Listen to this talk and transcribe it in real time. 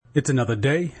It's another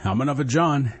day. I'm another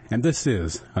John, and this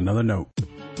is Another Note.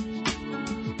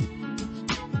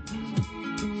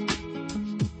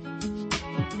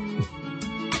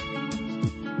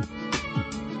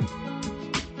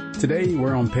 Today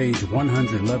we're on page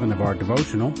 111 of our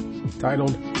devotional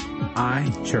titled,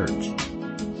 I Church.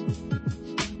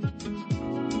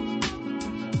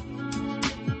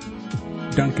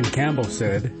 Duncan Campbell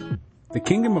said, "The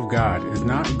kingdom of God is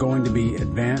not going to be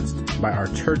advanced by our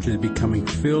churches becoming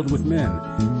filled with men,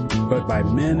 but by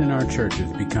men in our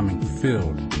churches becoming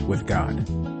filled with God."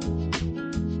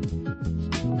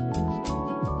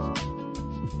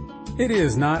 It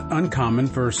is not uncommon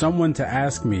for someone to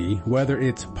ask me whether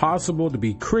it's possible to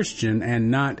be Christian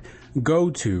and not go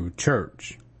to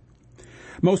church.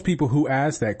 Most people who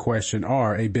ask that question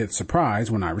are a bit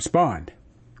surprised when I respond.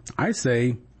 I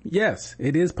say, yes,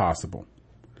 it is possible.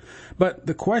 But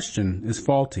the question is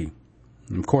faulty.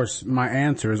 Of course, my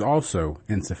answer is also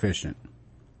insufficient.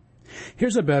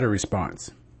 Here's a better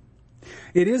response.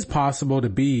 It is possible to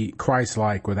be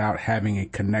Christ-like without having a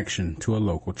connection to a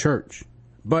local church.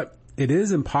 But it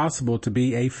is impossible to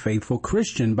be a faithful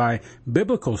Christian by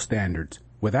biblical standards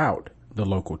without the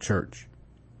local church.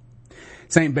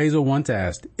 St. Basil once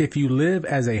asked, "If you live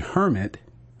as a hermit,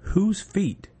 whose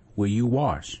feet will you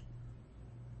wash?"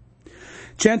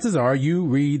 Chances are you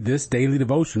read this daily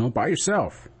devotional by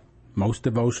yourself. Most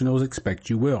devotionals expect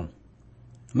you will.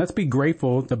 Let's be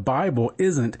grateful the Bible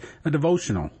isn't a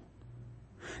devotional.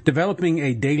 Developing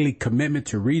a daily commitment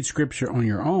to read Scripture on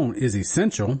your own is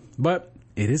essential, but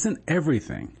it isn't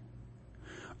everything.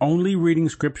 Only reading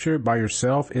Scripture by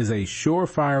yourself is a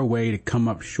surefire way to come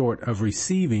up short of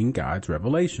receiving God's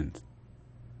revelations.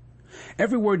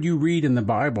 Every word you read in the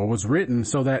Bible was written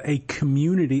so that a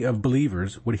community of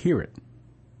believers would hear it.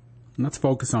 Let's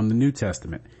focus on the New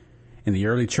Testament. In the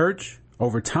early church,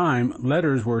 over time,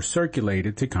 letters were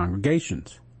circulated to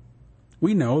congregations.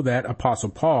 We know that Apostle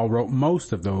Paul wrote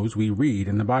most of those we read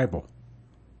in the Bible.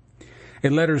 A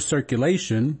letter's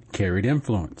circulation carried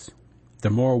influence. The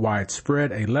more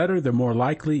widespread a letter, the more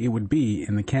likely it would be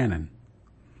in the canon.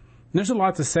 There's a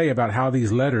lot to say about how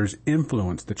these letters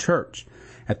influenced the church.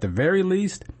 At the very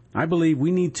least, I believe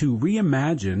we need to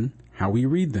reimagine how we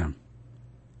read them.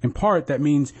 In part, that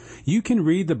means you can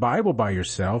read the Bible by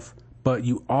yourself, but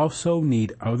you also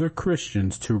need other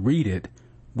Christians to read it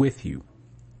with you.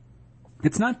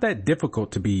 It's not that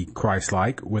difficult to be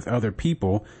Christ-like with other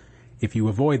people if you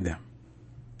avoid them.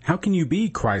 How can you be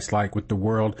Christ-like with the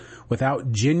world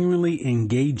without genuinely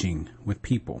engaging with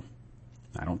people?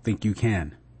 I don't think you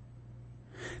can.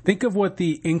 Think of what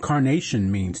the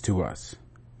incarnation means to us.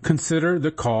 Consider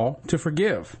the call to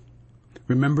forgive.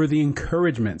 Remember the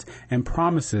encouragements and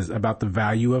promises about the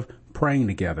value of praying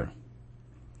together.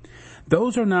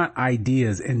 Those are not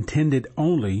ideas intended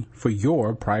only for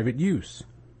your private use.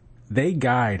 They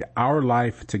guide our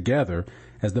life together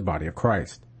as the body of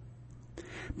Christ.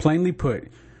 Plainly put,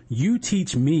 you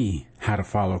teach me how to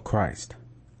follow Christ.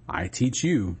 I teach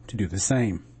you to do the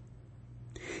same.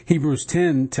 Hebrews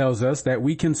 10 tells us that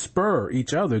we can spur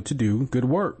each other to do good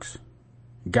works.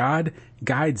 God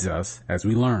guides us as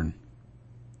we learn.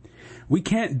 We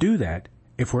can't do that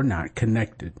if we're not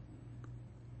connected.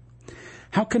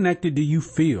 How connected do you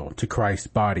feel to Christ's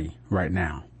body right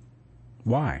now?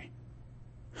 Why?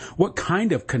 What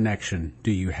kind of connection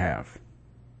do you have?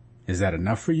 Is that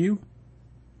enough for you?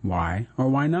 Why or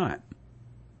why not?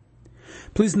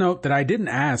 Please note that I didn't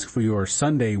ask for your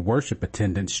Sunday worship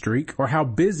attendance streak or how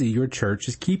busy your church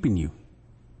is keeping you.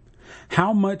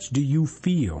 How much do you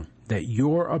feel that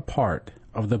you're a part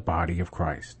of the body of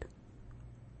Christ?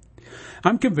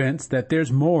 I'm convinced that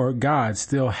there's more God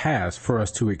still has for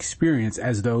us to experience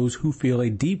as those who feel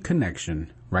a deep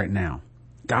connection right now.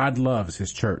 God loves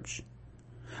His church.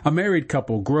 A married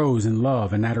couple grows in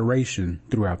love and adoration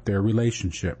throughout their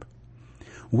relationship.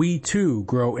 We too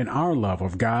grow in our love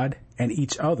of God and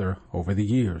each other over the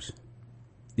years.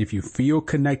 If you feel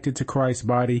connected to Christ's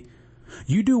body,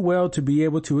 you do well to be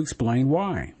able to explain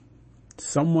why.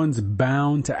 Someone's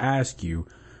bound to ask you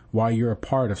why you're a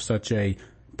part of such a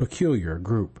peculiar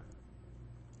group.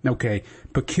 Okay,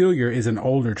 peculiar is an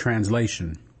older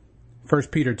translation. 1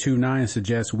 Peter 2:9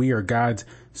 suggests we are God's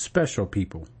special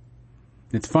people.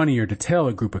 It's funnier to tell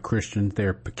a group of Christians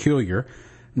they're peculiar.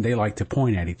 They like to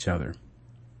point at each other.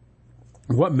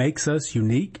 What makes us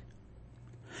unique?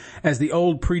 As the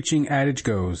old preaching adage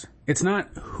goes, it's not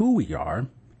who we are,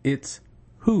 it's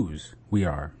whose we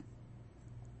are.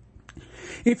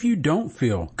 If you don't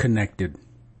feel connected,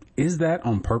 is that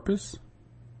on purpose?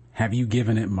 Have you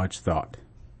given it much thought?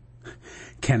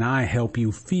 Can I help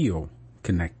you feel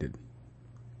connected?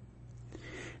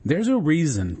 There's a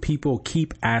reason people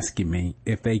keep asking me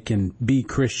if they can be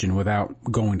Christian without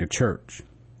going to church.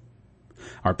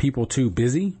 Are people too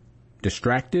busy,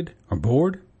 distracted, or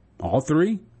bored? All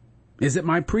three? Is it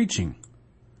my preaching?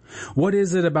 What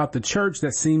is it about the church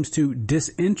that seems to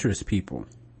disinterest people?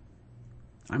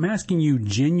 I'm asking you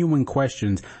genuine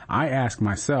questions I ask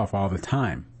myself all the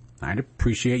time. I'd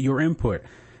appreciate your input.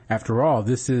 After all,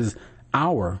 this is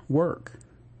our work.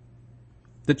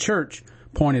 The church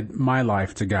pointed my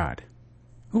life to God.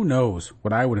 Who knows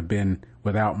what I would have been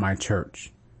without my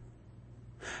church?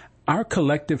 Our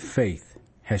collective faith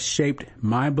has shaped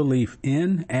my belief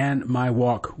in and my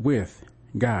walk with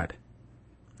God.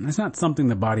 That's not something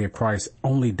the body of Christ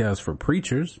only does for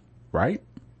preachers, right?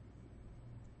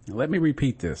 Let me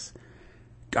repeat this.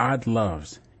 God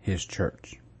loves his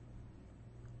church.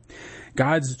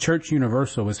 God's church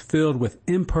universal is filled with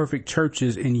imperfect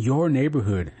churches in your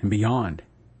neighborhood and beyond.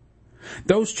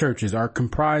 Those churches are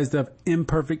comprised of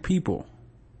imperfect people.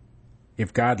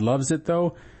 If God loves it,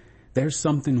 though, there's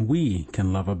something we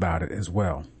can love about it as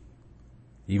well.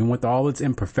 Even with all its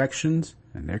imperfections,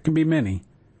 and there can be many,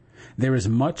 there is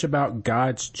much about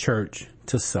God's church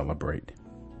to celebrate.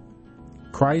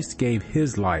 Christ gave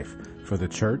his life for the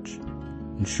church,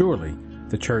 and surely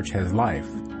the church has life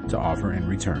to offer in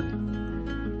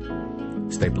return.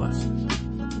 Stay blessed.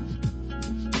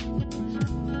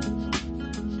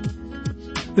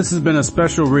 This has been a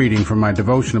special reading from my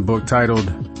devotional book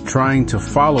titled, Trying to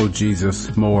Follow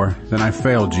Jesus More Than I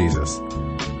Failed Jesus.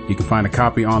 You can find a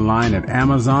copy online at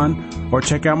Amazon or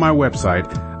check out my website,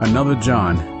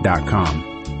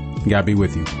 anotherjohn.com. God be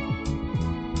with you.